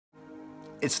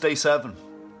It's day 7.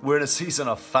 We're in a season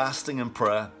of fasting and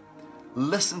prayer.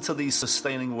 Listen to these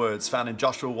sustaining words found in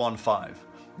Joshua 1:5.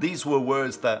 These were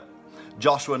words that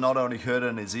Joshua not only heard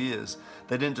in his ears,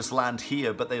 they didn't just land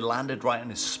here, but they landed right in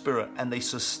his spirit, and they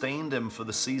sustained him for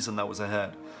the season that was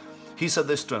ahead. He said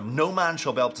this to him, "No man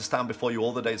shall be able to stand before you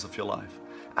all the days of your life.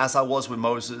 As I was with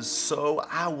Moses, so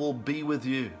I will be with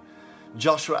you.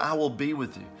 Joshua, I will be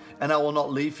with you, and I will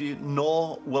not leave you,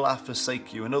 nor will I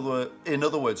forsake you." In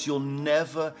other words, you'll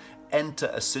never enter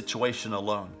a situation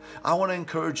alone. I want to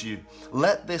encourage you,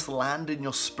 let this land in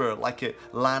your spirit like it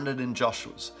landed in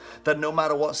Joshua's, that no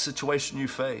matter what situation you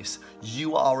face,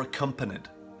 you are accompanied.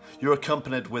 You're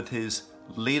accompanied with his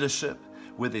leadership,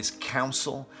 with his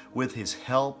counsel, with his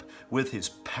help, with his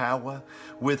power,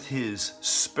 with his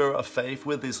spirit of faith,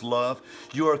 with his love.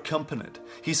 You are accompanied.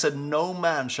 He said, "No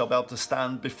man shall be able to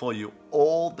stand before you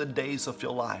all the days of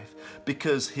your life,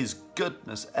 because his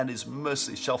goodness and his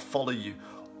mercy shall follow you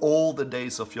all the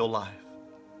days of your life."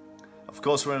 Of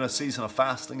course, we're in a season of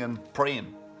fasting and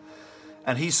praying,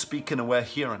 and he's speaking and we're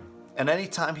hearing. And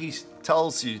anytime he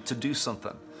tells you to do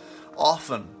something,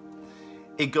 often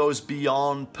it goes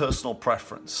beyond personal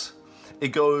preference. It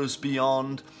goes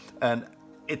beyond, and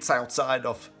it's outside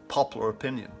of popular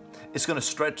opinion. It's going to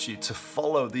stretch you to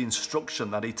follow the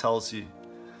instruction that he tells you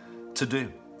to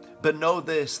do. But know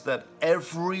this, that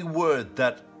every word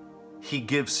that he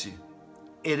gives you,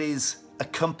 it is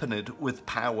accompanied with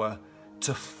power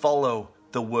to follow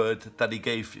the word that he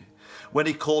gave you. When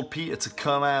he called Peter to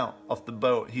come out of the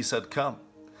boat, he said, "Come."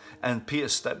 And Peter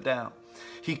stepped down.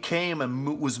 He came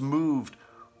and was moved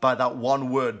by that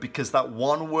one word, because that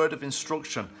one word of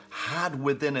instruction had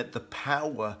within it the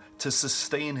power to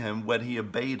sustain him when he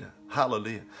obeyed it.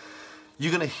 Hallelujah.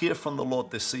 You're going to hear from the Lord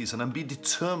this season, and be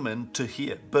determined to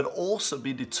hear, but also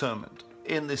be determined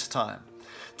in this time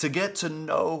to get to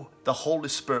know the Holy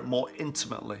Spirit more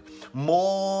intimately,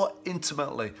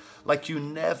 like you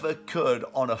never could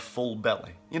on a full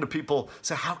belly. You know, people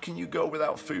say, "How can you go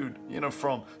without food? You know,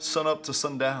 from sun up to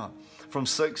sundown, from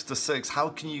 6 to 6, how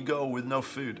can you go with no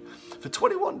food for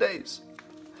 21 days?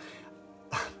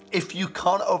 If you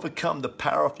can't overcome the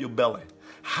power of your belly,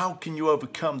 how can you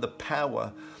overcome the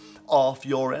power of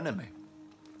your enemy?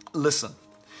 Listen,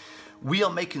 we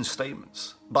are making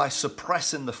statements by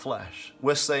suppressing the flesh.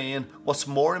 We're saying what's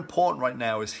more important right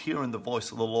now is hearing the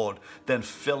voice of the Lord than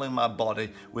filling my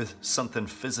body with something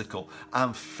physical.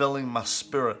 I'm filling my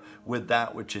spirit with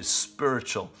that which is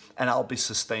spiritual, and I'll be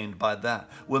sustained by that.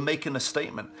 We're making a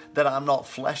statement that I'm not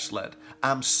flesh-led,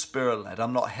 I'm spirit-led.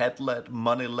 I'm not head-led,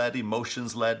 money-led,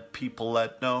 emotions-led,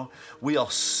 people-led. No, we are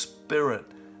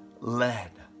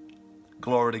spirit-led.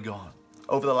 Glory to God.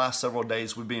 Over the last several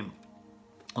days, we've been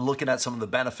looking at some of the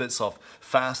benefits of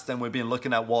fasting. We've been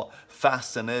looking at what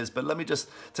fasting is, but let me just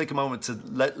take a moment to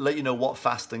let you know what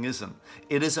fasting isn't.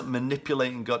 It isn't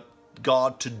manipulating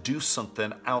God to do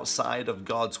something outside of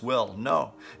God's will.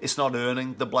 No, it's not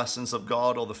earning the blessings of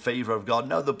God or the favor of God.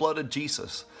 No, the blood of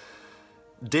Jesus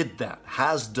did that,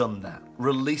 has done that,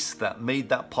 released that, made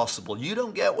that possible. You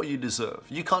don't get what you deserve.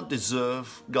 You can't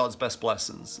deserve God's best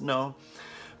blessings. No.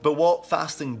 But what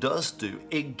fasting does do,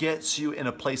 it gets you in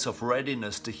a place of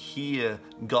readiness to hear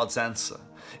God's answer.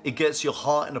 It gets your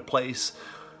heart in a place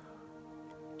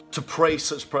to pray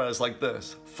such prayers like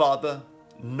this: "Father,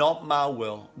 not my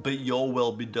will, but your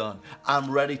will be done.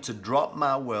 I'm ready to drop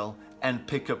my will and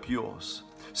pick up yours."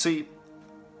 See,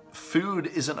 food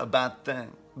isn't a bad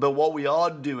thing, but what we are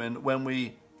doing when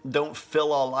we don't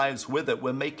fill our lives with it,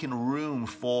 we're making room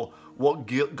for what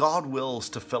God wills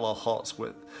to fill our hearts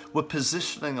with. We're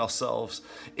positioning ourselves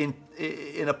in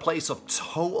a place of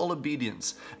total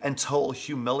obedience and total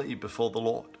humility before the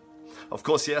Lord. Of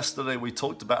course, yesterday we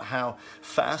talked about how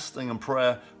fasting and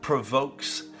prayer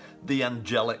provokes the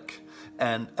angelic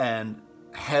and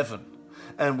heaven.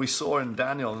 And we saw in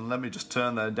Daniel, and let me just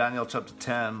turn there, Daniel chapter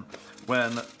 10,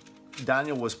 when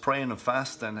Daniel was praying and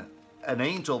fasting, an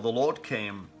angel of the Lord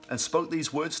came and spoke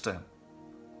these words to him: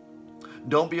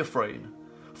 "Don't be afraid,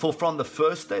 for from the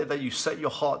first day that you set your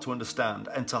heart to understand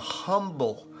and to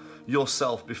humble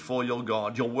yourself before your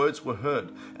God, your words were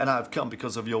heard, and I have come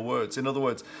because of your words." In other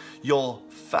words, your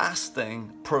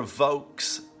fasting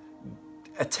provokes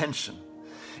attention.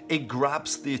 It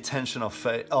grabs the attention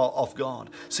of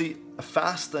God. See,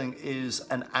 fasting is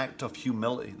an act of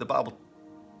humility. The Bible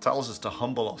tells us to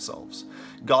humble ourselves.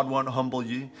 God won't humble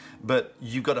you, but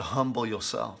you've got to humble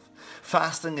yourself.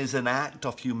 Fasting is an act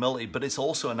of humility, but it's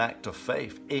also an act of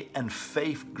faith. And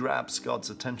faith grabs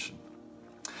God's attention.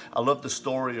 I love the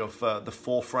story of the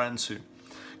 4 friends who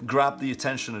grabbed the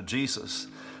attention of Jesus,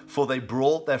 for they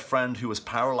brought their friend who was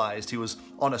paralyzed. He was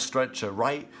on a stretcher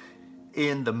right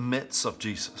in the midst of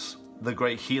Jesus, the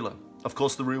great healer. Of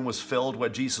course, the room was filled where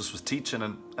Jesus was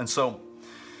teaching, and so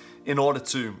in order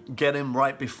to get him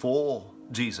right before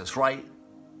Jesus, right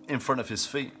in front of his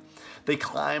feet, they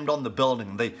climbed on the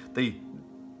building. They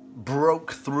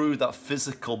broke through that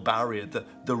physical barrier,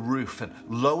 the roof, and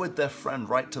lowered their friend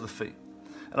right to the feet.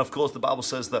 And of course, the Bible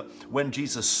says that when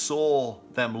Jesus saw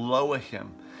them lower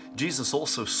him, Jesus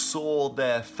also saw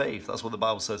their faith. That's what the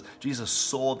Bible says. Jesus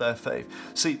saw their faith.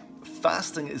 See,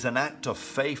 fasting is an act of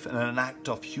faith and an act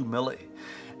of humility.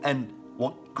 And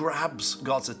what grabs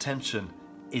God's attention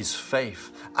is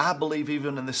faith. I believe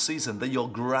even in this season that you're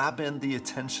grabbing the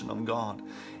attention of God.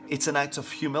 It's an act of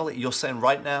humility. You're saying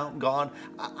right now, God,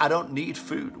 I don't need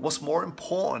food. What's more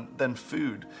important than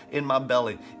food in my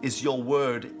belly is your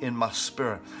word in my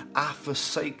spirit. I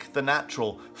forsake the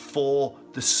natural for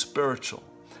the spiritual.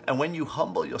 And when you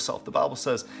humble yourself, the Bible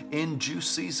says, in due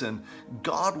season,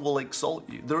 God will exalt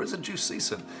you. There is a due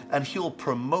season, and he'll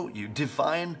promote you.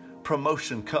 Divine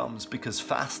promotion comes because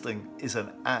fasting is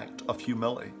an act of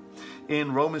humility.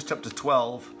 In Romans chapter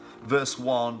 12, verse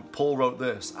 1, Paul wrote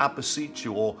this: I beseech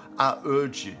you, or I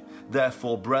urge you,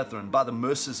 therefore, brethren, by the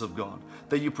mercies of God,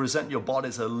 that you present your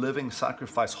bodies a living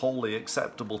sacrifice, holy,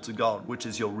 acceptable to God, which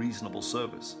is your reasonable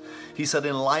service. He said,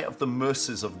 in light of the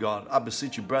mercies of God, I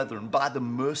beseech you, brethren, by the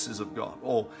mercies of God,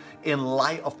 or in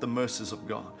light of the mercies of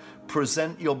God,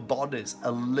 present your bodies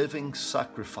a living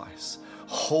sacrifice,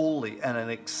 holy and an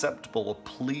acceptable or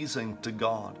pleasing to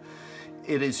God.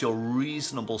 It is your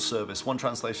reasonable service. One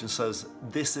translation says,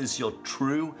 this is your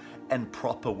true and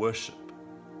proper worship.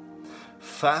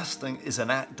 Fasting is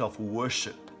an act of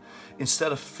worship.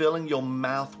 Instead of filling your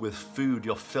mouth with food,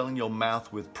 you're filling your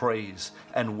mouth with praise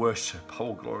and worship.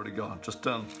 Oh, glory to God. Just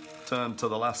turn to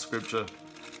the last scripture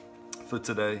for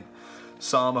today.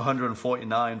 Psalm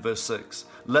 149, verse 6.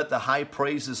 Let the high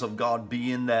praises of God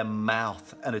be in their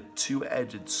mouth and a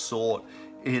two-edged sword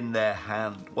in their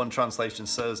hand. One translation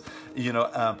says,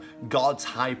 God's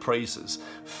high praises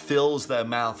fills their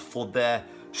mouth, for their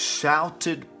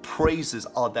shouted praises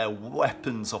are their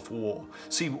weapons of war.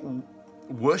 See,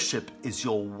 worship is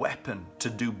your weapon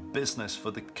to do business for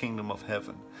the kingdom of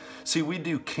heaven. See, we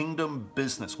do kingdom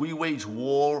business. We wage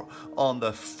war on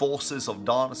the forces of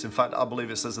darkness. In fact, I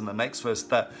believe it says in the next verse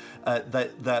that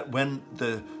when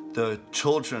the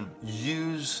children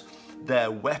use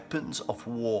their weapons of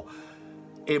war,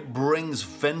 it brings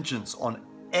vengeance on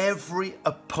every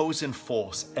opposing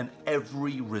force and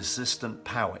every resistant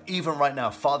power. Even right now,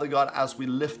 Father God, as we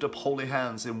lift up holy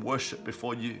hands in worship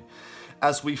before you,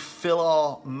 as we fill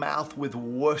our mouth with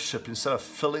worship instead of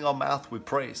filling our mouth with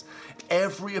praise,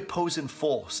 every opposing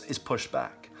force is pushed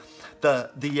back.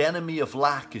 The enemy of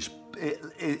lack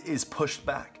is pushed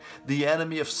back. The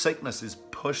enemy of sickness is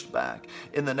pushed back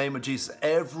in the name of Jesus.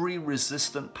 Every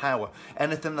resistant power,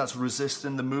 anything that's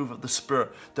resisting the move of the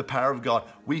Spirit, the power of God,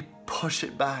 we push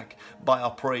it back by our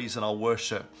praise and our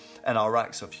worship and our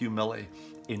acts of humility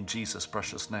in Jesus'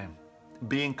 precious name.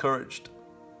 Be encouraged.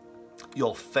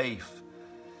 Your faith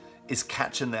is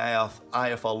catching the eye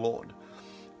of our Lord.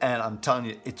 And I'm telling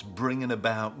you, it's bringing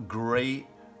about great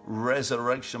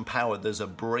resurrection power. There's a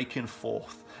breaking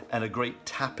forth and a great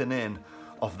tapping in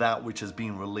of that which has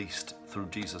been released through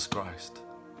Jesus Christ.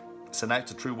 It's an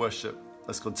act of true worship.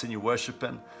 Let's continue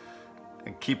worshiping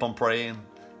and keep on praying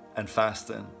and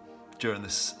fasting during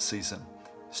this season.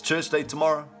 It's church day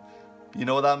tomorrow. You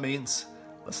know what that means.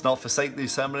 Let's not forsake the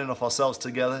assembling of ourselves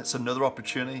together. It's another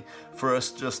opportunity for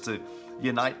us just to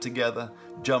unite together,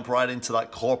 jump right into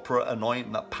that corporate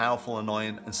anointing, that powerful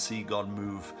anointing, and see God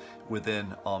move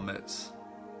within our midst.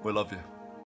 We love you.